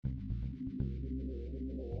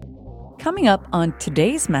Coming up on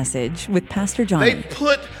today's message with Pastor Johnny. They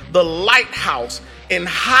put the lighthouse in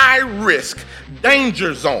high-risk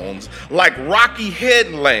danger zones like rocky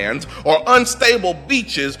headlands or unstable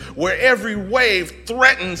beaches where every wave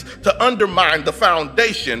threatens to undermine the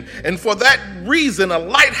foundation. And for that reason, a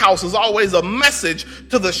lighthouse is always a message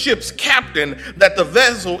to the ship's captain that the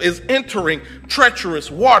vessel is entering treacherous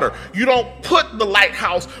water. You don't put the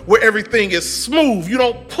lighthouse where everything is smooth. You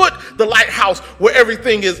don't put the lighthouse where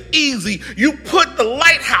everything is easy. You put the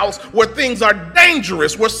lighthouse where things are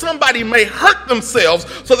dangerous, where somebody may hurt themselves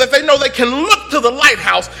so that they know they can look to the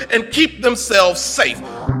lighthouse and keep themselves safe.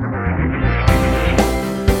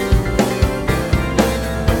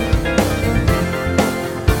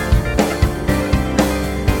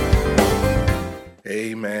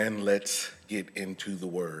 Amen. Let's get into the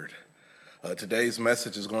word. Today's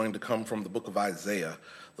message is going to come from the book of Isaiah,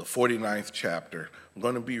 the 49th chapter. I'm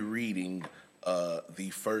going to be reading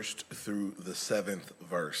the 1st through the 7th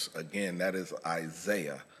verse. Again, that is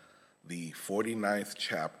Isaiah, the 49th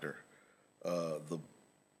chapter, the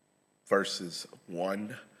verses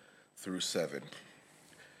 1 through 7.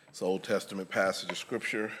 It's an Old Testament passage of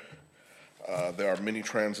Scripture. There are many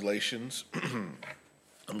translations.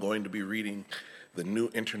 I'm going to be reading the New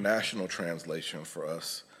International Translation for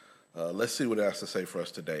us. Let's see what it has to say for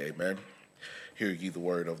us today, amen. Hear ye the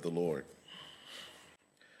word of the Lord.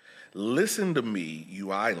 Listen to me,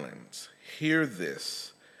 you islands. Hear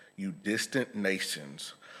this, you distant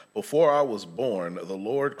nations. Before I was born, the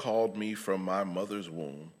Lord called me from my mother's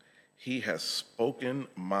womb. He has spoken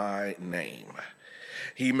my name.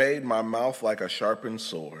 He made my mouth like a sharpened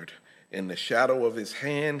sword. In the shadow of his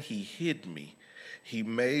hand, he hid me. He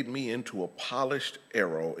made me into a polished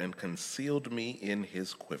arrow and concealed me in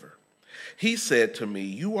his quiver. He said to me,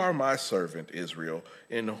 you are my servant, Israel,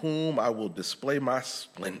 in whom I will display my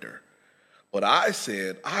splendor. But I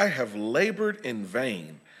said, I have labored in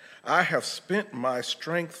vain. I have spent my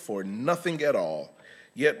strength for nothing at all.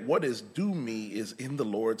 Yet what is due me is in the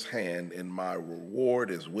Lord's hand, and my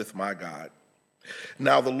reward is with my God.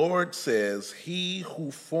 Now the Lord says, he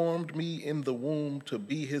who formed me in the womb to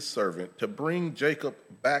be his servant, to bring Jacob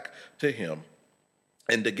back to him,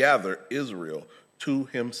 and to gather Israel to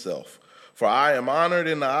himself. For I am honored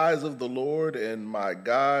in the eyes of the Lord, and my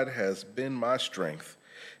God has been my strength.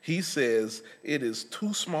 He says, it is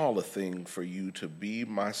too small a thing for you to be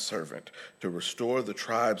my servant, to restore the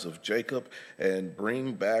tribes of Jacob and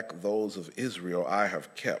bring back those of Israel I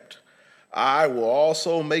have kept. I will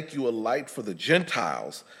also make you a light for the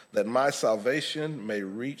Gentiles, that my salvation may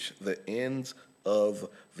reach the ends of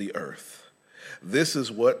the earth. This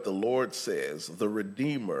is what the Lord says, the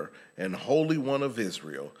Redeemer and Holy One of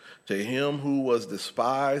Israel, to him who was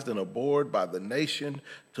despised and abhorred by the nation,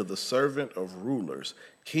 to the servant of rulers.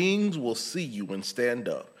 Kings will see you and stand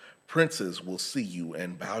up. Princes will see you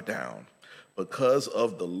and bow down. Because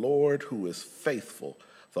of the Lord who is faithful,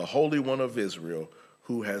 the Holy One of Israel,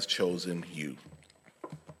 who has chosen you.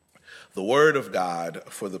 The word of God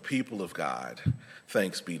for the people of God.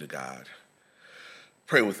 Thanks be to God.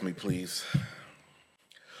 Pray with me, please.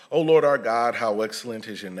 O Lord our God, how excellent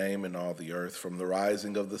is your name in all the earth. From the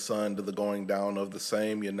rising of the sun to the going down of the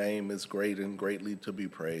same, your name is great and greatly to be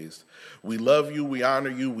praised. We love you, we honor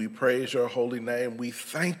you, we praise your holy name. We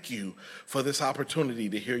thank you for this opportunity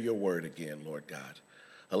to hear your word again, Lord God.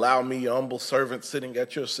 Allow me, your humble servant, sitting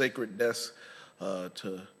at your sacred desk,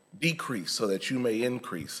 to decrease so that you may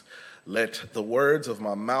increase. Let the words of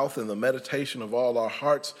my mouth and the meditation of all our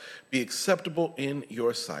hearts be acceptable in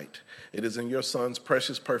your sight. It is in your Son's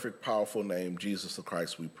precious, perfect, powerful name, Jesus the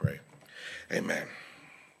Christ, we pray. Amen.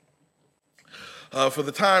 For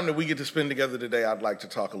the time that we get to spend together today, I'd like to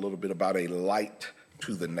talk a little bit about a light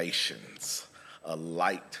to the nations. A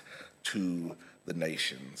light to the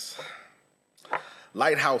nations.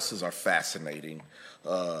 Lighthouses are fascinating.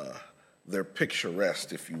 They're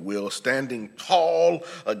picturesque, if you will, standing tall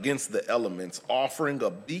against the elements, offering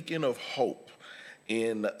a beacon of hope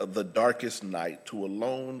in the darkest night to a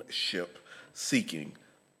lone ship seeking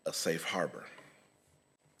a safe harbor.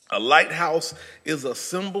 A lighthouse is a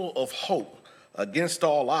symbol of hope against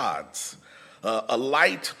all odds. A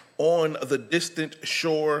light on the distant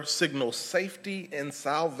shore signals safety and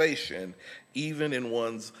salvation, even in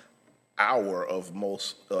one's hour of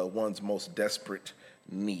one's most desperate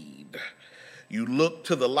need. You look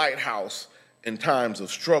to the lighthouse in times of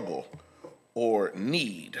struggle or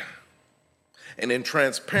need. And in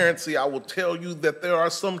transparency, I will tell you that there are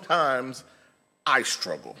some times I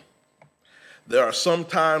struggle. There are some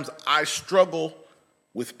times I struggle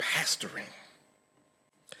with pastoring.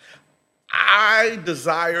 I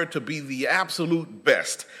desire to be the absolute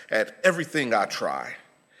best at everything I try.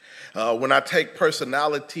 When I take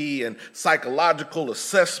personality and psychological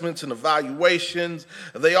assessments and evaluations,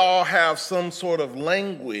 they all have some sort of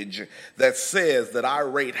language that says that I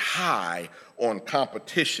rate high on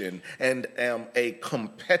competition and am a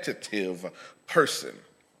competitive person.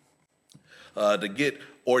 To get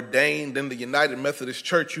ordained in the United Methodist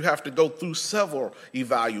Church, you have to go through several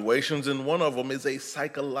evaluations, and one of them is a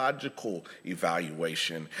psychological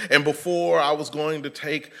evaluation. And before I was going to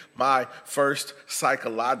take my first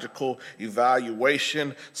psychological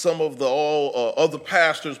evaluation, some of the other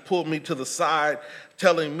pastors pulled me to the side,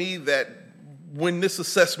 telling me that when this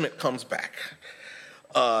assessment comes back,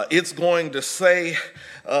 it's going to say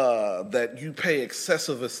that you pay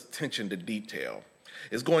excessive attention to detail.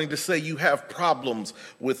 It's going to say you have problems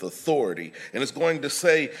with authority. And it's going to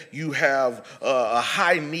say you have a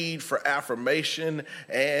high need for affirmation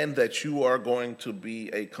and that you are going to be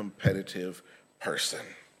a competitive person.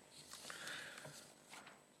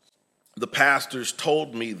 The pastors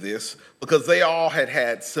told me this because they all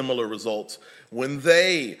had similar results when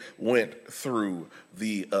they went through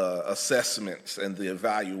the assessments and the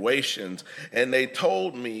evaluations. And they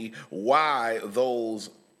told me why those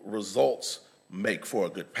results make for a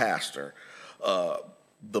good pastor.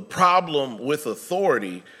 The problem with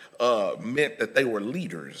authority meant that they were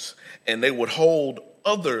leaders and they would hold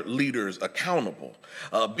other leaders accountable.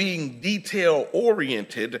 Being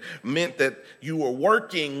detail-oriented meant that you were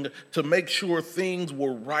working to make sure things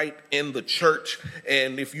were right in the church,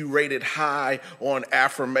 and if you rated high on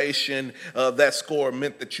affirmation, that score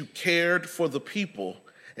meant that you cared for the people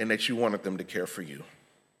and that you wanted them to care for you.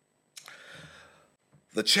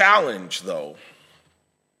 The challenge, though,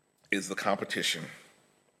 is the competition.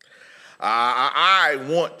 I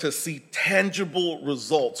want to see tangible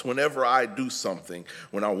results whenever I do something.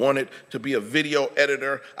 When I wanted to be a video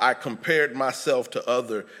editor, I compared myself to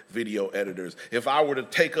other video editors. If I were to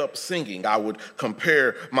take up singing, I would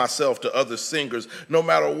compare myself to other singers. No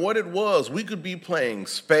matter what it was, we could be playing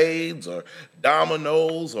spades or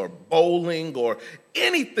dominoes or bowling or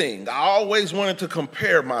anything. I always wanted to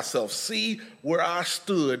compare myself, see where I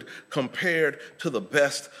stood compared to the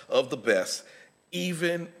best of the best,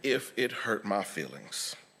 even if it hurt my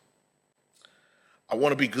feelings. I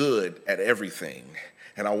want to be good at everything,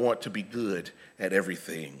 and I want to be good at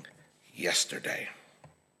everything yesterday.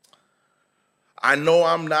 I know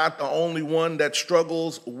I'm not the only one that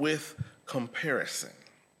struggles with comparison.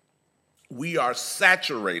 We are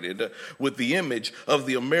saturated with the image of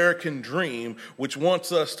the American dream, which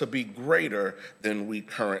wants us to be greater than we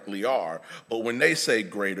currently are. But when they say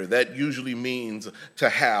greater, that usually means to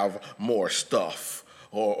have more stuff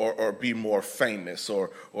or be more famous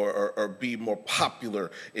or be more popular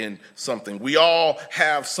in something. We all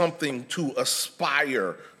have something to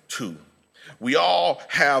aspire to. We all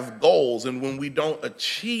have goals, and when we don't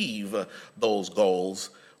achieve those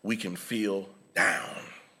goals, we can feel down.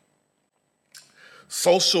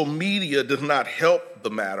 Social media does not help the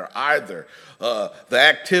matter either. The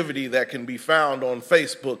activity that can be found on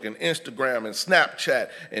Facebook and Instagram and Snapchat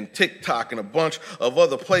and TikTok and a bunch of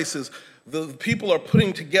other places, the people are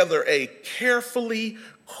putting together a carefully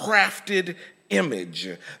crafted image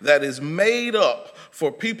that is made up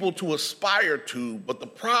for people to aspire to, but the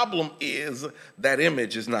problem is that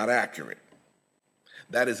image is not accurate.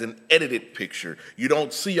 That is an edited picture. You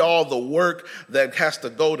don't see all the work that has to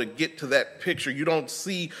go to get to that picture. You don't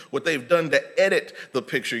see what they've done to edit the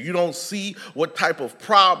picture. You don't see what type of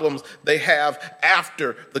problems they have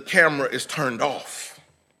after the camera is turned off.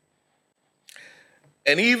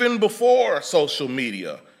 And even before social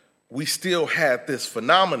media, we still had this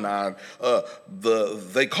phenomenon.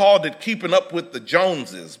 They called it keeping up with the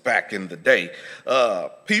Joneses back in the day.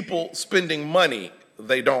 People spending money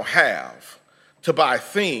they don't have to buy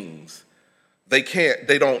things they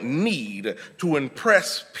don't need to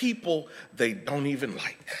impress people they don't even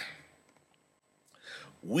like.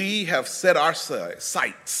 We have set our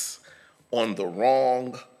sights on the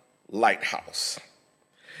wrong lighthouse,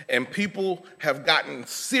 and people have gotten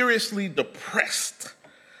seriously depressed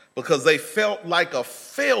because they felt like a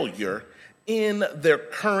failure in their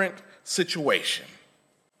current situation.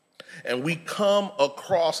 And we come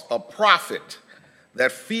across a prophet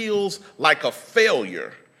that feels like a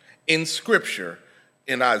failure in Scripture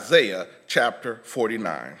in Isaiah chapter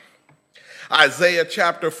 49. Isaiah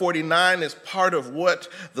chapter 49 is part of what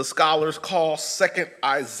the scholars call Second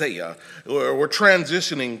Isaiah. We're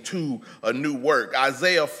transitioning to a new work.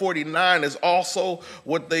 Isaiah 49 is also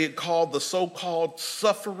what they call the so-called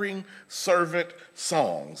suffering servant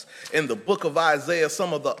songs. In the book of Isaiah,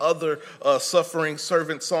 some of the other suffering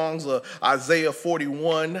servant songs, Isaiah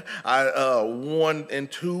 41, 1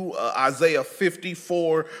 and 2, Isaiah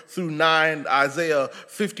 54 through 9, Isaiah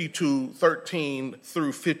 52, 13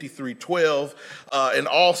 through 53, 12, and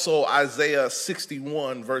also Isaiah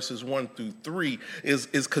 61, verses 1 through 3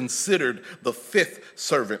 is considered the fifth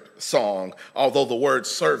servant song, although the word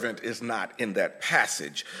servant is not in that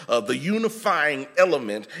passage. The unifying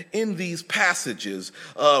element in these passages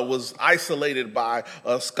was isolated by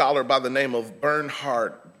a scholar by the name of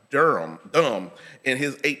Bernhard Durham in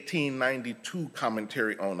his 1892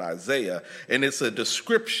 commentary on Isaiah. And it's a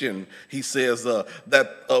description, he says,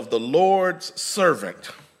 that of the Lord's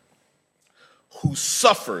servant who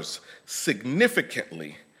suffers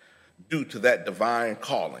significantly due to that divine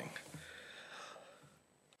calling.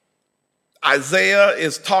 Isaiah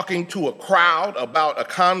is talking to a crowd about a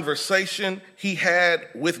conversation he had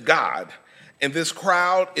with God. And this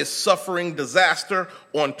crowd is suffering disaster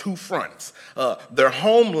on two fronts. Their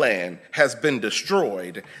homeland has been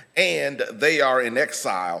destroyed, and they are in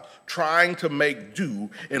exile, trying to make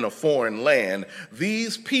do in a foreign land.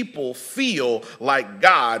 These people feel like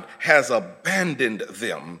God has abandoned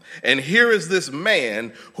them. And here is this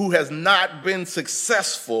man who has not been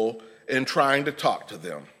successful in trying to talk to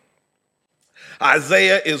them.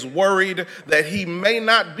 Isaiah is worried that he may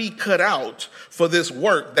not be cut out for this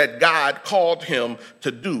work that God called him to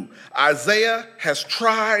do. Isaiah has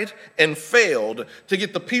tried and failed to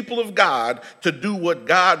get the people of God to do what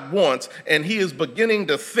God wants, and he is beginning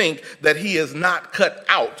to think that he is not cut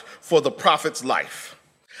out for the prophet's life.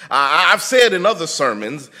 I've said in other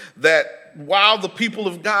sermons that while the people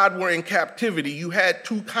of God were in captivity, you had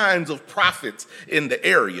two kinds of prophets in the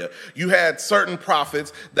area. You had certain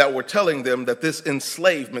prophets that were telling them that this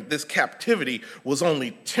enslavement, this captivity was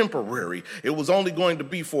only temporary. It was only going to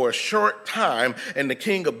be for a short time, and the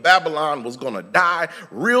king of Babylon was going to die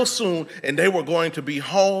real soon, and they were going to be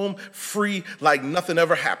home free like nothing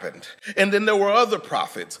ever happened. And then there were other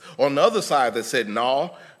prophets on the other side that said,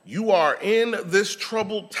 no, you are in this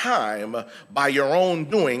troubled time by your own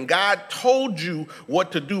doing. God told you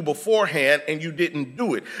what to do beforehand, and you didn't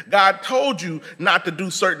do it. God told you not to do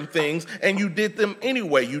certain things, and you did them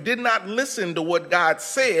anyway. You did not listen to what God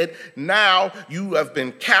said. Now you have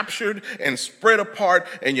been captured and spread apart,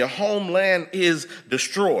 and your homeland is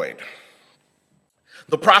destroyed.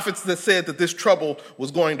 The prophets that said that this trouble was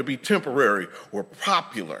going to be temporary were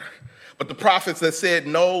popular. But the prophets that said,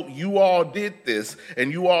 no, you all did this,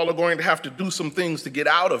 and you all are going to have to do some things to get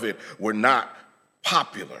out of it, were not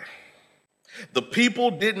popular. The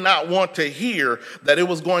people did not want to hear that it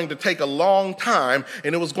was going to take a long time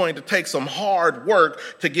and it was going to take some hard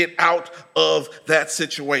work to get out of that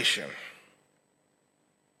situation.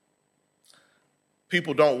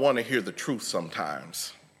 People don't want to hear the truth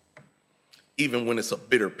sometimes, even when it's a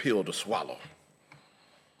bitter pill to swallow.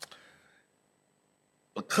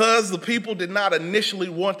 Because the people did not initially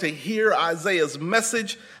want to hear Isaiah's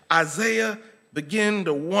message, Isaiah began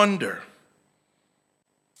to wonder,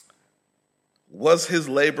 was his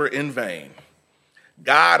labor in vain?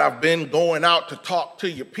 God, I've been going out to talk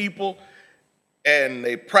to your people, and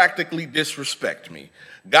they practically disrespect me.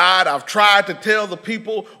 God, I've tried to tell the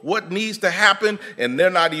people what needs to happen, and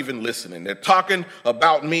they're not even listening. They're talking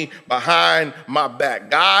about me behind my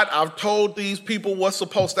back. God, I've told these people what's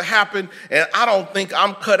supposed to happen, and I don't think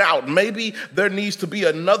I'm cut out. Maybe there needs to be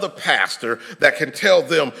another pastor that can tell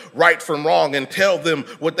them right from wrong and tell them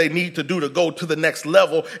what they need to do to go to the next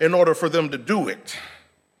level in order for them to do it.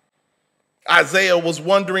 Isaiah was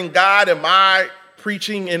wondering, God, am I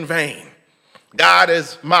preaching in vain? God,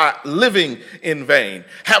 is my living in vain?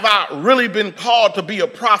 Have I really been called to be a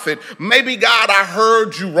prophet? Maybe, God, I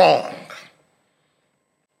heard you wrong.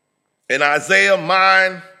 In Isaiah's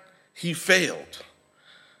mind, he failed.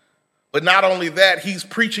 But not only that, he's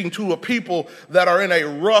preaching to a people that are in a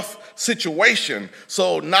rough situation.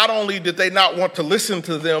 So not only did they not want to listen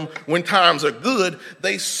to them when times are good,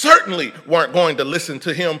 they certainly weren't going to listen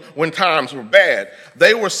to him when times were bad.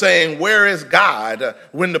 They were saying, where is God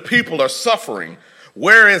when the people are suffering?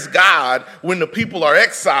 Where is God when the people are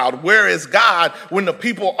exiled? Where is God when the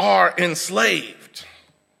people are enslaved?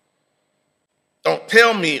 Don't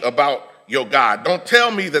tell me about your God. Don't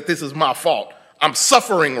tell me that this is my fault. I'm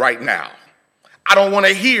suffering right now. I don't want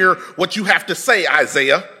to hear what you have to say,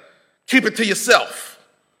 Isaiah. Keep it to yourself.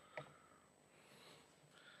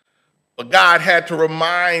 But God had to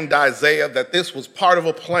remind Isaiah that this was part of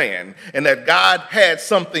a plan and that God had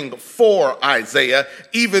something for Isaiah,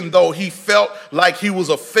 even though he felt like he was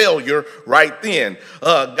a failure right then.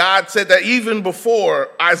 God said that even before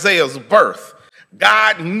Isaiah's birth,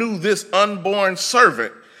 God knew this unborn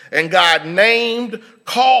servant, and God named,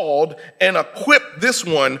 called, and equipped this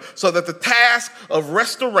one so that the task of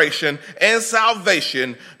restoration and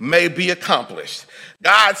salvation may be accomplished.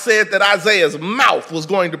 God said that Isaiah's mouth was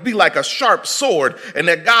going to be like a sharp sword and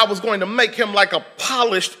that God was going to make him like a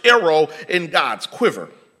polished arrow in God's quiver.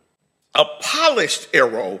 A polished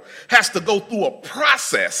arrow has to go through a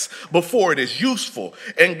process before it is useful.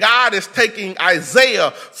 And God is taking Isaiah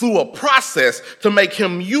through a process to make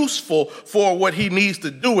him useful for what he needs to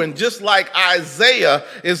do. And just like Isaiah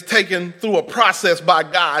is taken through a process by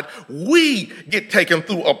God, we get taken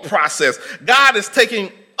through a process. God is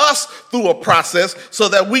taking us through a process so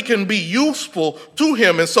that we can be useful to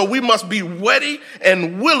him. And so we must be ready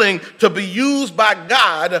and willing to be used by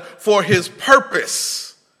God for his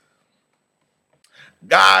purpose.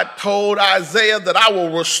 God told Isaiah that I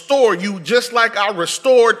will restore you just like I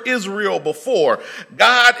restored Israel before.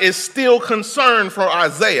 God is still concerned for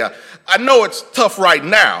Isaiah. I know it's tough right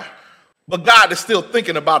now, but God is still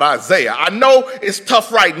thinking about Isaiah. I know it's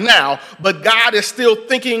tough right now, but God is still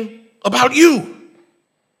thinking about you.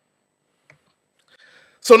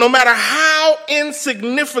 So no matter how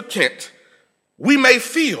insignificant we may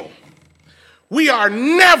feel, we are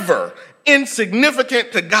never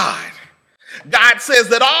insignificant to God. God says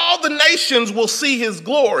that all the nations will see his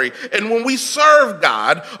glory. And when we serve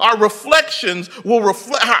God, our actions will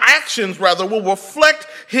reflect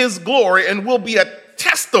his glory and will be a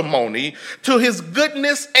testimony to his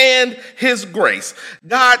goodness and his grace.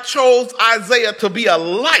 God chose Isaiah to be a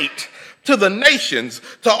light to the nations,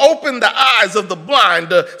 to open the eyes of the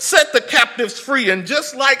blind, to set the captives free. And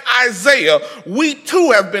just like Isaiah, we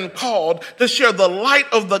too have been called to share the light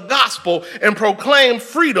of the gospel and proclaim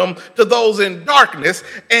freedom to those in darkness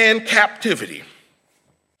and captivity.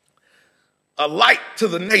 A light to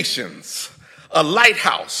the nations, a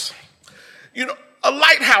lighthouse. You know, a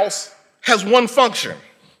lighthouse has one function.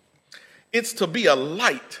 It's to be a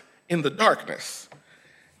light in the darkness.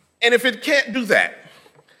 And if it can't do that,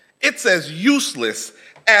 it's as useless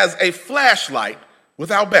as a flashlight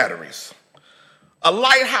without batteries. A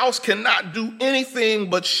lighthouse cannot do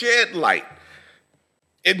anything but shed light.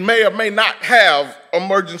 It may or may not have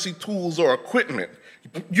emergency tools or equipment.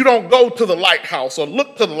 You don't go to the lighthouse or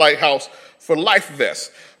look to the lighthouse for life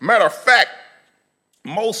vests. Matter of fact,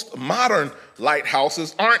 most modern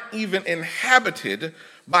lighthouses aren't even inhabited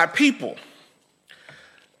by people.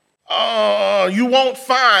 You won't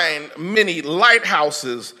find many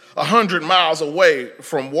lighthouses 100 miles away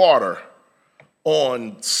from water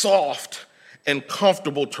on soft and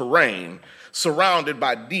comfortable terrain, surrounded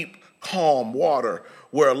by deep, calm water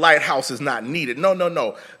where a lighthouse is not needed.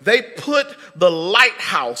 No. They put the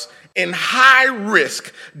lighthouse in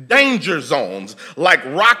high-risk danger zones like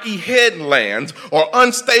rocky headlands or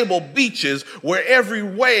unstable beaches where every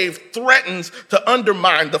wave threatens to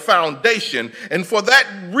undermine the foundation. And for that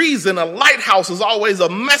reason, a lighthouse is always a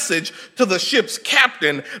message to the ship's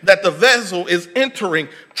captain that the vessel is entering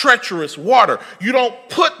treacherous water. You don't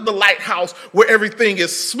put the lighthouse where everything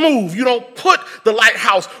is smooth. You don't put the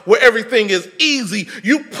lighthouse where everything is easy.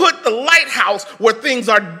 You put the lighthouse where things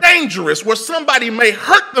are dangerous, where somebody may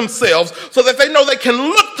hurt themselves so that they know they can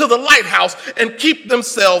look to the lighthouse and keep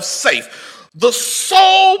themselves safe. The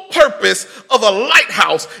sole purpose of a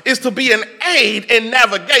lighthouse is to be an aid in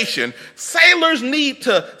navigation. Sailors need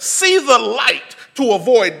to see the light to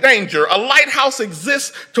avoid danger. A lighthouse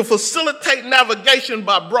exists to facilitate navigation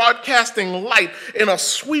by broadcasting light in a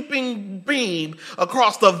sweeping beam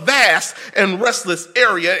across the vast and restless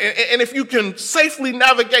area. And if you can safely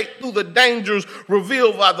navigate through the dangers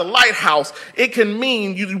revealed by the lighthouse, it can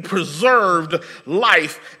mean you preserved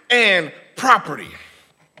life and property.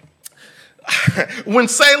 When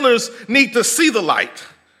sailors need to see the light,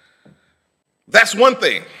 that's one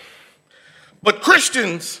thing. But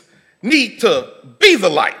Christians need to be the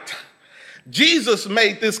light. Jesus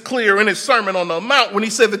made this clear in his Sermon on the Mount when he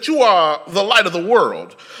said that you are the light of the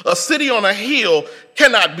world. A city on a hill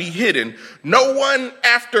cannot be hidden. No one,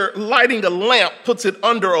 after lighting a lamp, puts it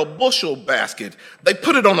under a bushel basket. They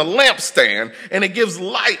put it on a lampstand, and it gives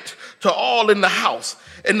light to all in the house.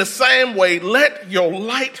 In the same way, let your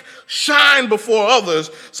light shine before others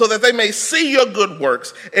so that they may see your good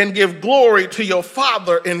works and give glory to your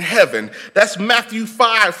Father in heaven. That's Matthew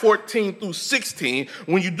 5:14 through 16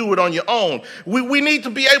 when you do it on your own. We need to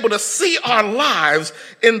be able to see our lives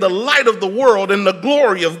in the light of the world, in the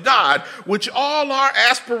glory of God, which all our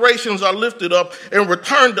aspirations are lifted up and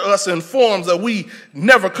returned to us in forms that we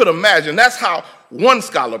never could imagine. That's how one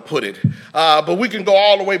scholar put it. But we can go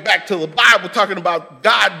all the way back to the Bible talking about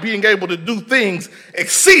God being able to do things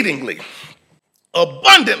exceedingly,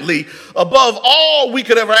 abundantly, above all we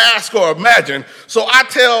could ever ask or imagine. So I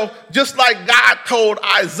tell, just like God told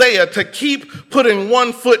Isaiah to keep putting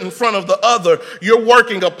one foot in front of the other, you're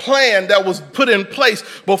working a plan that was put in place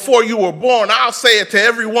before you were born. I'll say it to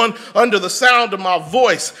everyone under the sound of my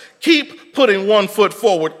voice. Keep putting one foot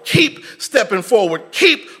forward. Keep stepping forward.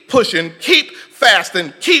 Keep pushing. Keep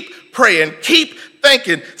fasting. Keep praying. Keep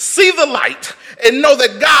thinking. See the light and know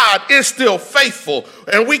that God is still faithful,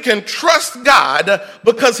 and we can trust God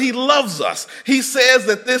because he loves us. He says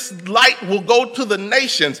that this light will go to the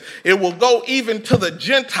nations. It will go even to the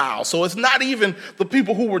Gentiles. So it's not even the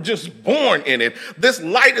people who were just born in it. This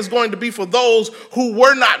light is going to be for those who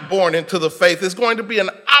were not born into the faith. It's going to be an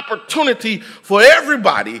opportunity for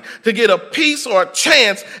everybody to get a piece or a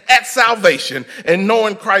chance at salvation and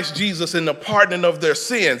knowing Christ Jesus and the pardoning of their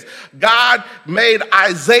sins. God made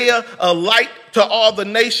Isaiah a light to all the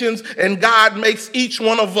nations, and God makes each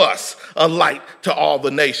one of us a light to all the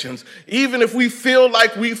nations. Even if we feel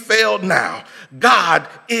like we failed now, God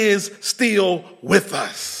is still with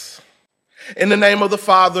us. In the name of the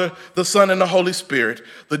Father, the Son, and the Holy Spirit,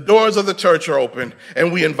 the doors of the church are open,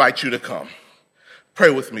 and we invite you to come. Pray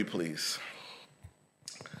with me, please.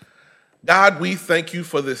 God, we thank you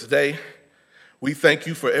for this day. We thank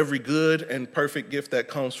you for every good and perfect gift that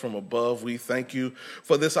comes from above. We thank you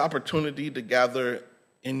for this opportunity to gather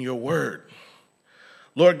in your word.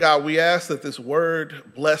 Lord God, we ask that this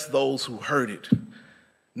word bless those who heard it.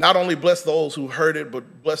 Not only bless those who heard it,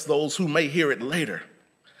 but bless those who may hear it later.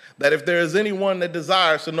 That if there is anyone that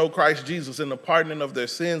desires to know Christ Jesus and the pardoning of their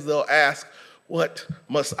sins, they'll ask, what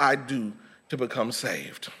must I do to become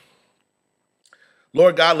saved?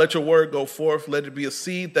 Lord God, let your word go forth. Let it be a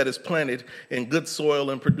seed that is planted in good soil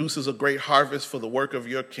and produces a great harvest for the work of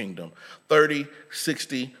your kingdom, 30,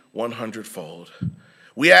 60, 100-fold.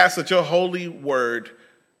 We ask that your holy word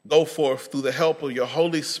go forth through the help of your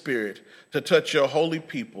Holy Spirit to touch your holy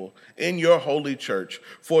people in your holy church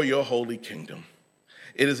for your holy kingdom.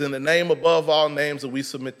 It is in the name above all names that we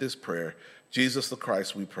submit this prayer. Jesus the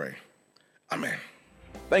Christ, we pray. Amen.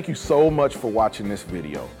 Thank you so much for watching this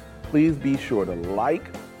video. Please be sure to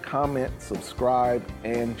like, comment, subscribe,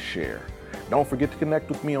 and share. Don't forget to connect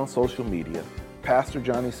with me on social media, Pastor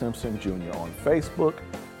Johnny Simpson Jr. on Facebook,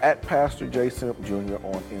 at Pastor J. Simp Jr.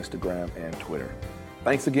 on Instagram and Twitter.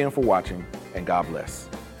 Thanks again for watching, and God bless.